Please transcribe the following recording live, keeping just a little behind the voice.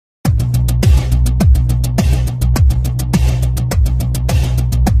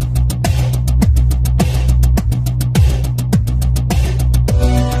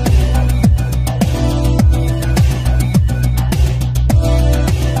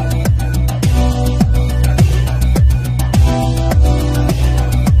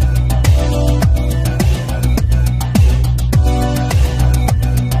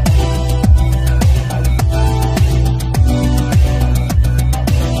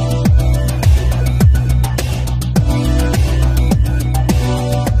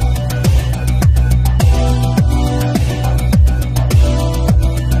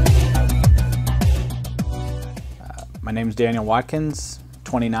name's Daniel Watkins,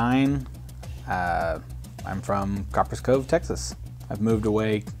 29. I'm from Coppers Cove, Texas. I've moved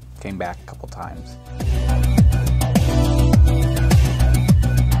away, came back a couple times.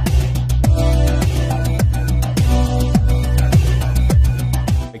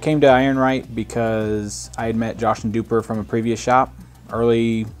 I came to Rite because I had met Josh and Duper from a previous shop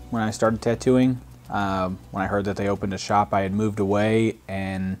early when I started tattooing. When I heard that they opened a shop, I had moved away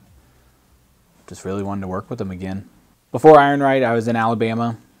and just really wanted to work with them again. Before Rite, I was in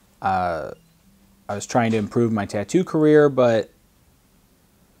Alabama. I was trying to improve my tattoo career, but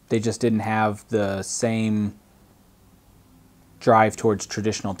they just didn't have the same drive towards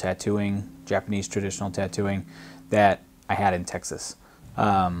traditional tattooing, Japanese traditional tattooing, that I had in Texas.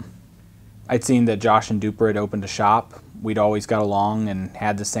 I'd seen that Josh and Duper had opened a shop. We'd always got along and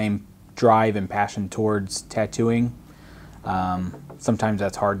had the same drive and passion towards tattooing. Sometimes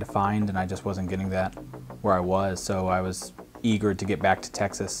that's hard to find, and I just wasn't getting that where I was, so I was eager to get back to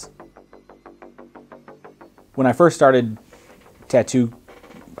Texas. When I first started tattoo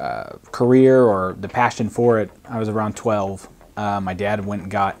career, or the passion for it, I was around 12. My dad went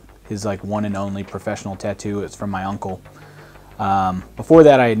and got his one and only professional tattoo. It's from my uncle. Before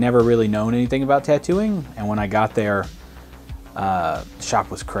that, I had never really known anything about tattooing, and when I got there, the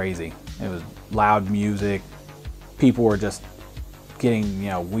shop was crazy. It was loud music. People were just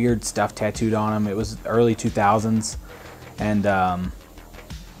getting weird stuff tattooed on them. It was early 2000s, and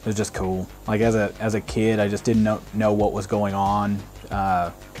it was just cool. Like as a kid, I just didn't know what was going on.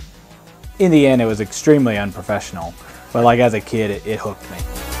 In the end, it was extremely unprofessional, but as a kid, it hooked me.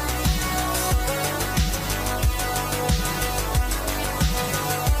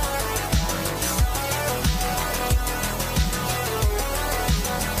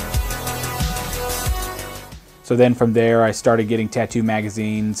 So then from there, I started getting tattoo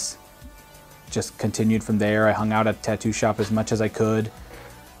magazines, just continued from there. I hung out at the tattoo shop as much as I could.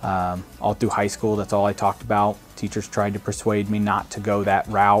 All through high school, that's all I talked about. Teachers tried to persuade me not to go that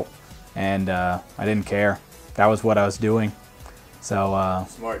route, and I didn't care. That was what I was doing. So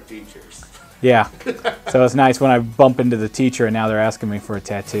smart teachers. Yeah. So it's nice when I bump into the teacher and now they're asking me for a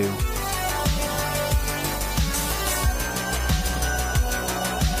tattoo.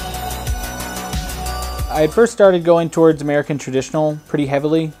 I had first started going towards American traditional pretty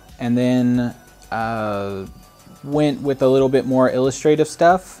heavily, and then went with a little bit more illustrative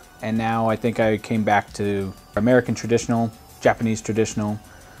stuff, and now I think I came back to American traditional, Japanese traditional,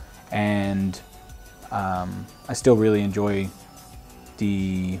 and I still really enjoy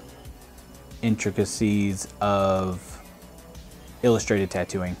the intricacies of illustrated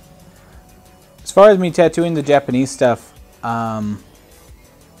tattooing. As far as me tattooing the Japanese stuff, at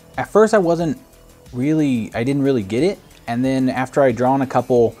first I didn't really get it, and then after I'd drawn a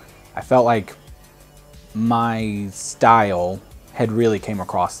couple, I felt like my style had really came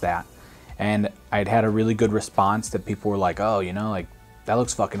across that, and I'd had a really good response that people were like, oh, that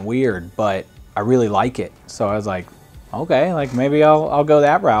looks fucking weird, but I really like it. So I was like, okay, maybe I'll go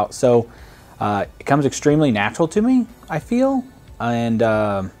that route. So it comes extremely natural to me, I feel, and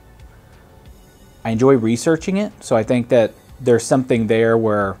I enjoy researching it. So I think that there's something there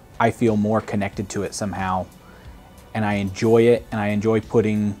where I feel more connected to it somehow, and I enjoy it, and I enjoy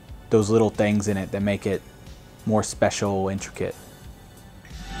putting those little things in it that make it more special, intricate.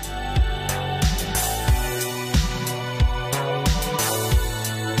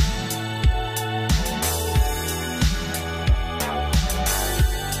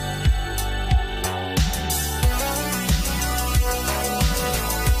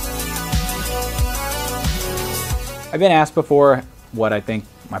 I've been asked before what I think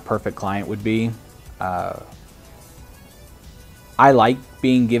my perfect client would be. I like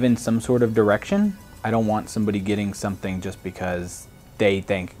being given some sort of direction. I don't want somebody getting something just because I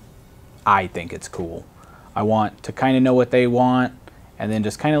think it's cool. I want to kind of know what they want, and then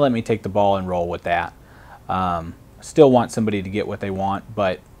just kind of let me take the ball and roll with that. Still want somebody to get what they want,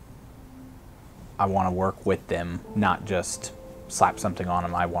 but I want to work with them, not just slap something on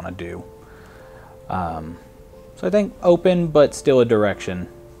them I want to do. So I think open, but still a direction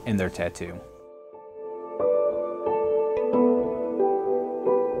in their tattoo.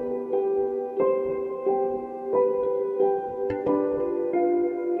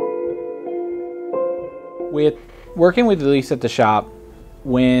 With working with Elise at the shop,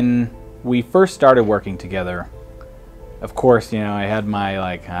 when we first started working together, of course, I had my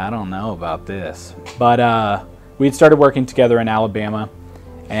I don't know about this, but we'd started working together in Alabama,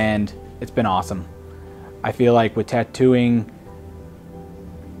 and it's been awesome. I feel like with tattooing,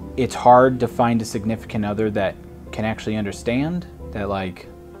 it's hard to find a significant other that can actually understand that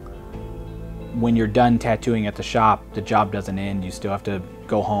when you're done tattooing at the shop, the job doesn't end. You still have to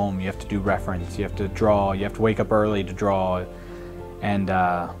go home, you have to do reference, you have to draw, you have to wake up early to draw. And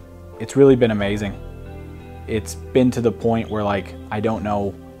it's really been amazing. It's been to the point where, like, I don't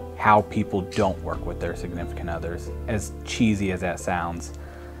know how people don't work with their significant others, as cheesy as that sounds.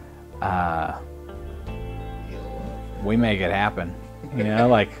 We make it happen, you know,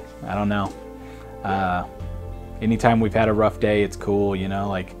 like, I don't know. Anytime we've had a rough day, it's cool, you know,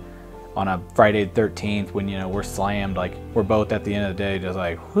 like on a Friday the 13th when, you know, we're slammed, like we're both at the end of the day just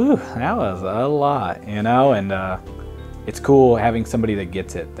like, whew, that was a lot, you know. And it's cool having somebody that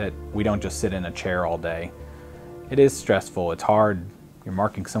gets it, that we don't just sit in a chair all day. It is stressful, it's hard, you're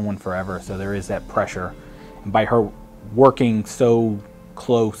marking someone forever, so there is that pressure. And by her working so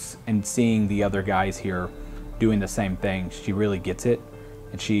close and seeing the other guys here doing the same thing, she really gets it,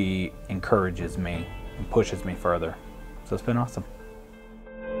 and she encourages me and pushes me further. So it's been awesome.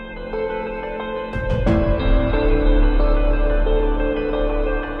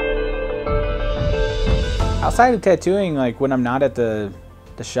 Outside of tattooing, like when I'm not at the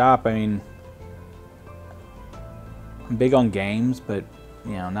shop, I mean, I'm big on games, but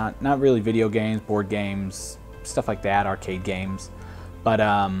you know, not really video games, board games, stuff like that, arcade games. But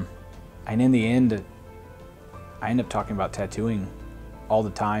and in the end, I end up talking about tattooing all the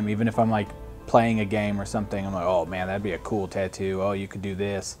time. Even if I'm like playing a game or something, I'm like, oh man, that'd be a cool tattoo. Oh, you could do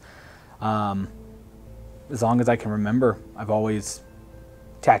this. As long as I can remember, I've always,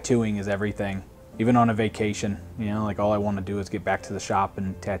 tattooing is everything. Even on a vacation, you know, like all I want to do is get back to the shop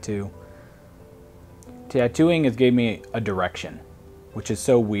and tattoo. Tattooing has gave me a direction, which is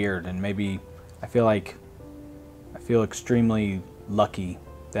so weird, and maybe I feel extremely lucky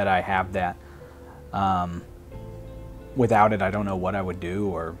that I have that. Without it, I don't know what I would do,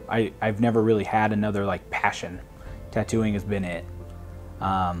 or I've never really had another like passion. Tattooing has been it.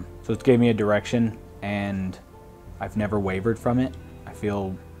 So it's gave me a direction, and I've never wavered from it. I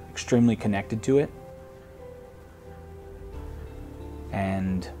feel extremely connected to it,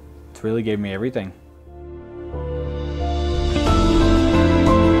 and it's really gave me everything.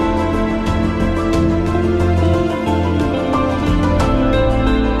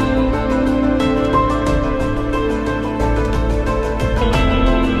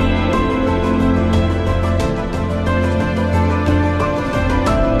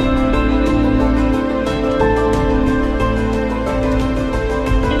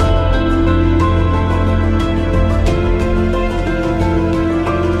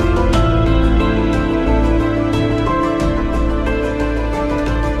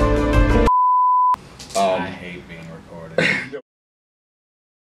 I hate being recorded.